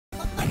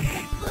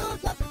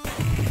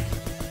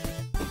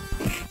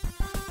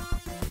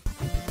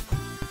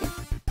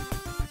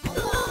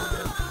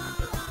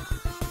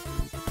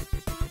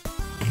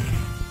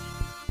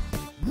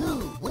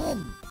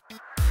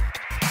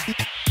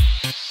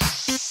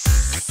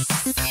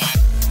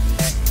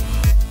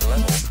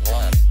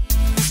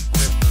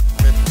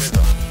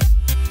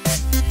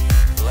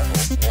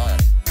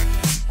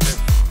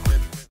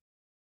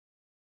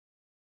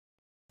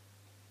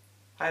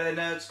Hey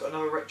there nerds, got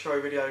another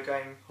retro video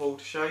game haul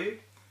to show you.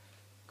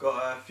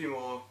 Got a few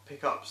more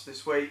pickups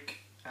this week,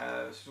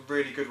 some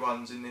really good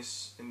ones in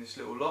this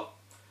little lot.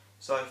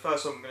 So the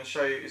first one I'm going to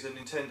show you is a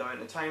Nintendo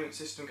Entertainment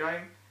System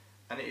game,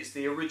 and it is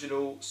the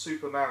original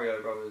Super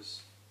Mario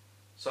Bros.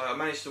 So I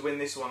managed to win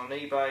this one on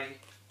eBay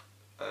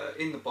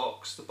in the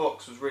box. The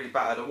box was really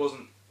bad. I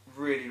wasn't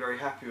really very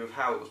happy with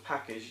how it was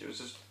packaged. It was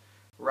just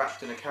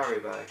wrapped in a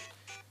carrier bag,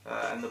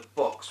 and the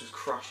box was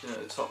crushed in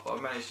at the top, but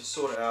I managed to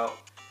sort it out.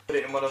 Put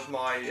it in one of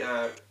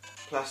my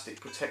plastic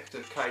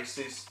protector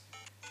cases,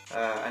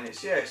 and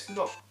it's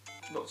not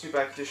too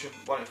bad condition.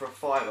 Won it for a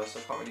 £5, so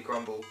I can't really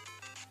grumble.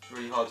 It's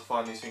really hard to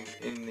find these things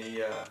in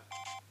the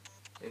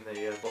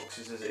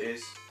boxes as it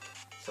is.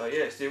 So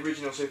yeah, it's the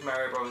original Super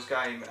Mario Bros.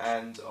 Game,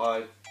 and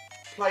I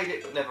played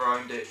it but never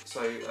owned it.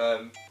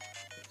 So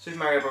Super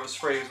Mario Bros.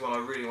 3 was one I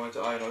really wanted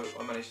to own.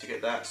 I managed to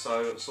get that,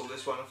 so I saw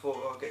this one and thought,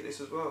 well, I'll get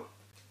this as well.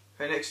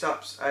 Okay, next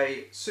up's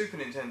a Super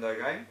Nintendo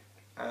game.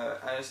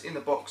 And it's in the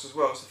box as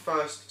well. It's the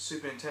first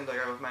Super Nintendo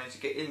game I've managed to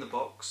get in the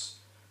box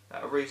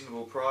at a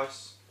reasonable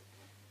price,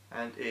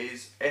 and it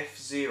is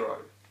F-Zero.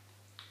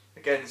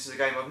 Again, this is a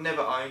game I've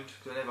never owned,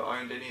 because I never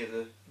owned any of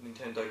the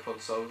Nintendo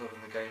consoles other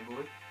than the Game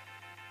Boy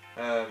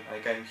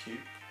and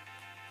GameCube.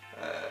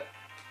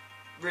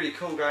 Really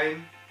cool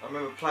game. I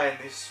remember playing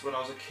this when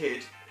I was a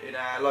kid in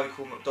our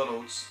local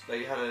McDonald's.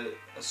 They had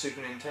a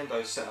Super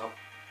Nintendo set up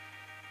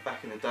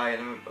back in the day,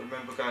 and I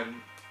remember going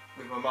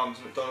with my mum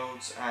to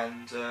McDonald's,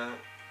 and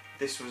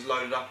this was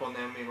loaded up on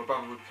there. Me and my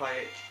brother would play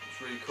it.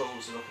 It was really cool. It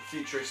was like a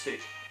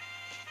futuristic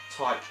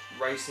type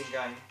racing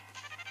game.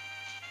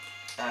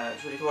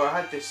 It's really cool. I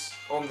had this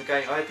on the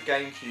game. I had the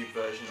GameCube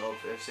version of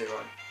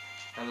F-Zero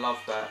and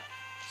loved that.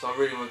 So I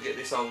really wanted to get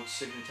this old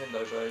Super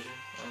Nintendo version,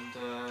 and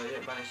yeah,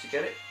 managed to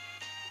get it.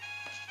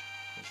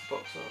 That's the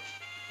box art.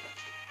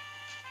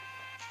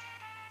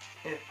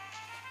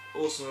 Yeah,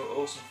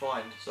 awesome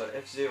find. So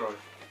F-Zero.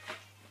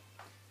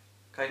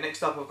 Okay,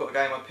 next up I've got a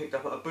game I picked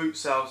up at a boot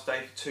sale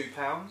today for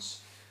 £2.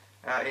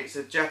 It's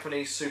a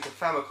Japanese Super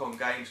Famicom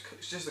game.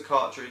 It's just a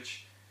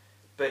cartridge,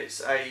 but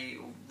it's a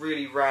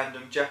really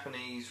random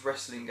Japanese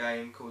wrestling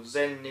game called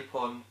Zen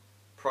Nippon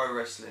Pro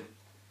Wrestling.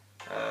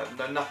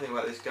 Know nothing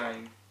about this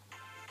game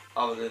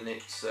other than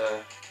it's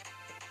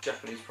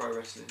Japanese pro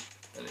wrestling,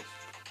 and it's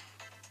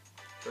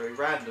very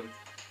random.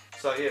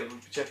 So yeah, we'll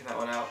be checking that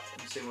one out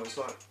and seeing what it's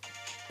like.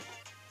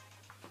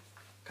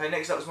 Okay,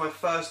 next up is my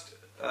first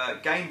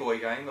Game Boy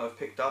game that I've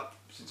picked up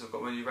since I've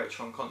got my new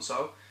Retron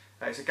console.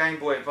 It's a Game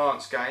Boy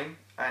Advance game,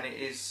 and it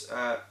is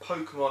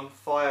Pokemon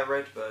Fire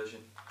Red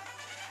version.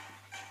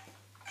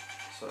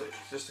 So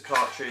it's just a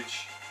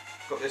cartridge.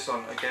 Got this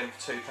on again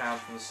for £2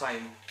 from the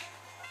same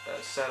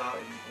seller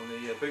on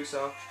the boot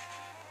sale.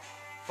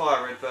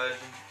 Fire Red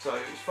version. So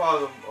as far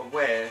as I'm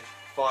aware,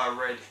 Fire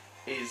Red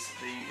is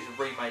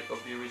a remake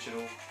of the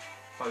original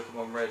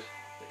Pokemon Red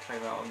that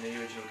came out on the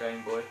original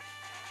Game Boy.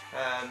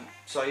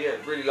 So yeah,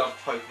 really loved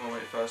Pokemon when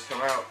it first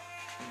came out,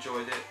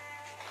 enjoyed it.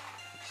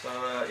 So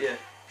yeah,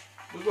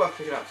 it was worth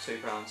picking up for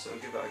 £2, so we'll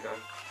give that a go.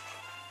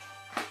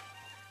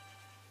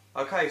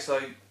 Okay,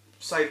 so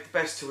saved the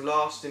best till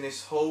last in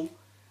this haul.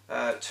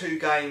 Two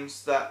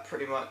games that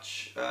pretty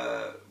much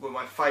were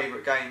my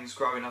favourite games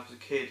growing up as a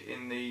kid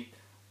in the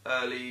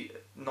early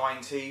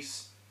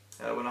 90s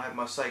when I had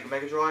my Sega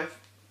Mega Drive,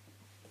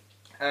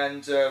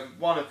 and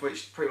one of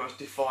which pretty much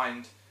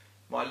defined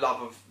my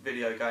love of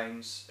video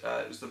games.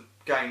 It was the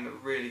game that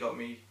really got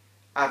me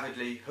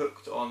avidly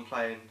hooked on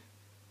playing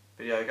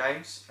video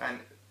games, and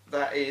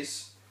that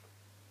is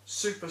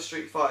Super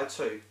Street Fighter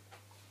 2.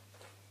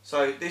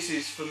 So this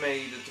is for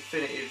me the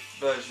definitive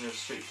version of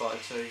Street Fighter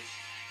 2.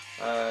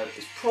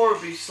 It's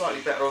probably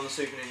slightly better on the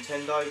Super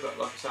Nintendo, but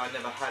like I say, I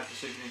never had the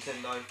Super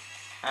Nintendo,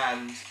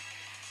 and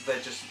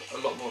they're just a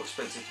lot more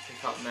expensive to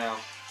pick up now.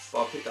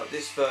 But I picked up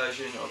this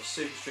version of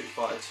Super Street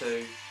Fighter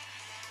 2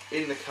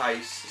 in the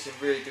case. It's in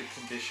really good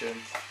condition.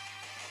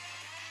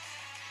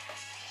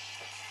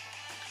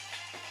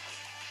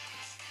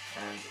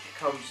 And it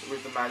comes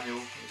with the manual.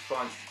 It's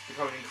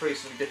becoming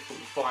increasingly difficult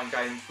to find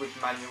games with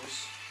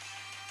manuals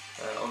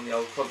on the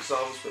old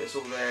consoles, but it's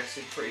all there. It's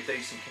in pretty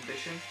decent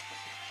condition.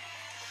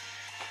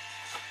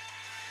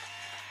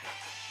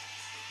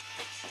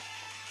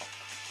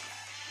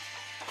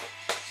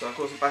 So of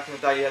course, back in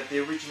the day you had the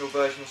original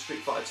version of Street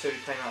Fighter 2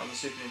 came out on the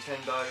Super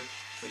Nintendo,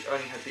 which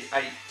only had the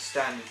 8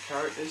 standard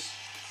characters.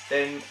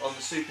 Then on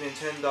the Super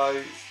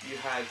Nintendo you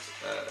had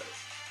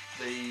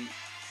the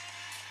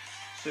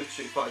Super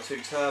Street Fighter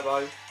 2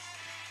 Turbo.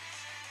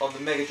 On the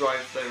Mega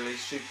Drive they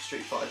released Super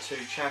Street Fighter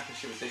 2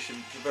 Championship Edition,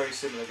 which are very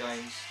similar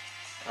games,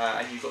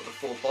 and you got the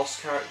 4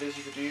 boss characters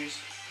you could use.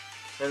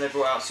 Then they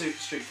brought out Super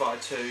Street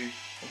Fighter 2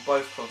 on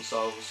both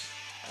consoles,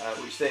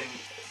 which then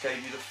gave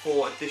you the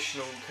 4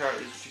 additional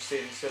characters which you see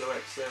in the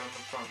silhouettes there on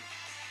the front.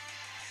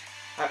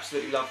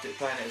 Absolutely loved it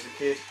playing it as a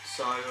kid,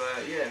 so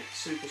yeah,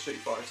 Super Street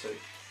Fighter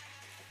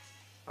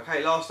 2.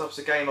 Okay, last up's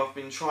a game I've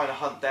been trying to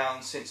hunt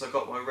down since I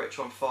got my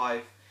Retron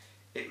 5.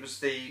 It was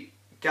the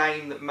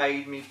game that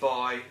made me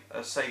buy a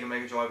Sega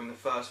Mega Drive in the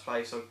first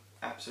place. I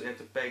absolutely had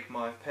to beg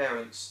my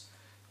parents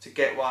to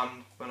get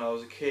one when I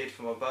was a kid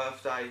for my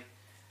birthday,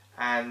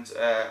 and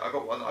I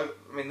got one. I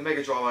mean, the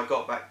Mega Drive I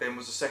got back then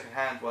was a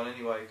second-hand one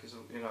anyway, because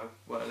you know,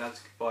 weren't allowed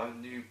to buy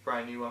a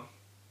brand new one.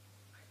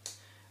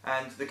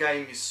 And the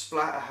game is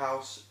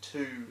Splatterhouse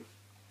 2.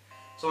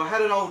 So I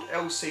had an old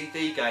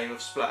LCD game of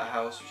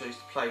Splatterhouse which I used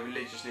to play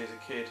religiously as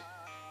a kid.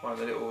 One of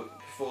the little,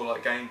 before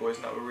like Game Boys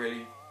and that were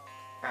really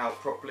out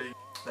properly.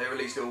 They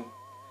released little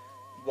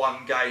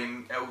one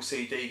game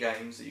LCD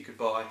games that you could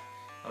buy,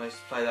 and I used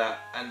to play that.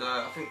 And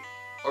I think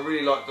I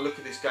really liked the look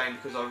of this game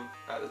because I,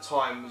 at the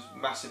time, was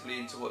massively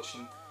into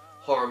watching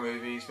horror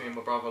movies. Me and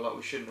my brother, like,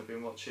 we shouldn't have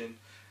been watching.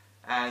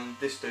 And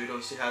this dude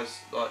obviously has,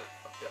 like,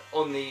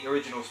 on the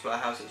original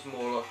Splatterhouse, it's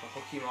more like a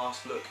hockey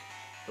mask look.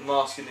 The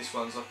mask in this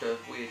one's like a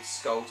weird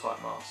skull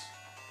type mask.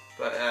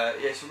 But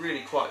yeah, it's a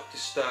really quite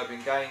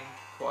disturbing game,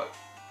 quite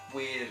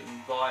weird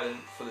and violent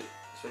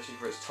especially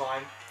for its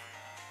time.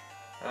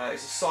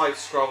 It's a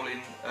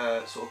side-scrolling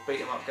sort of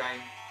beat-em-up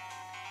game,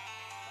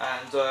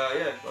 and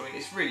yeah, I mean,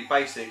 it's really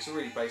basic. It's a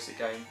really basic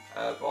game,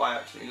 but I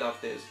absolutely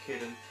loved it as a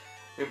kid, and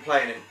been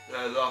playing it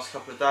the last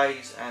couple of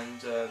days,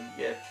 and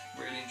yeah,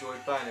 really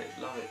enjoyed playing it.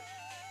 Love it.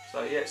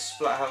 So yeah, it's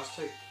Splatterhouse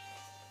 2.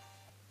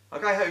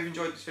 Okay, I hope you've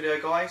enjoyed this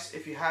video, guys.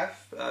 If you have,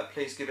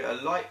 please give it a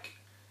like.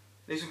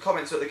 Leave some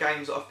comments about the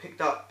games that I've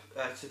picked up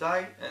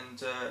today,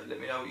 and let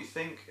me know what you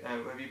think.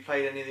 Have you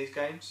played any of these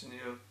games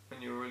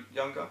when you were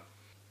younger?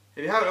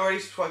 If you haven't already,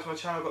 subscribe to my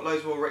channel. I've got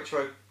loads more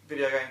retro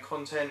video game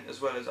content,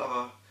 as well as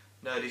other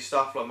nerdy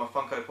stuff like my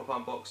Funko Pop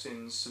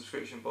unboxings,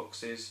 subscription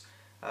boxes.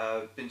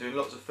 Been doing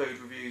lots of food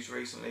reviews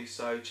recently,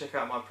 so check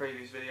out my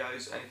previous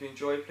videos, and if you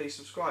enjoy, please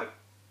subscribe.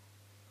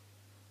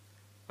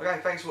 Okay,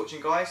 thanks for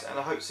watching, guys, and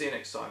I hope to see you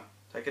next time.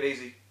 Take it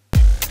easy.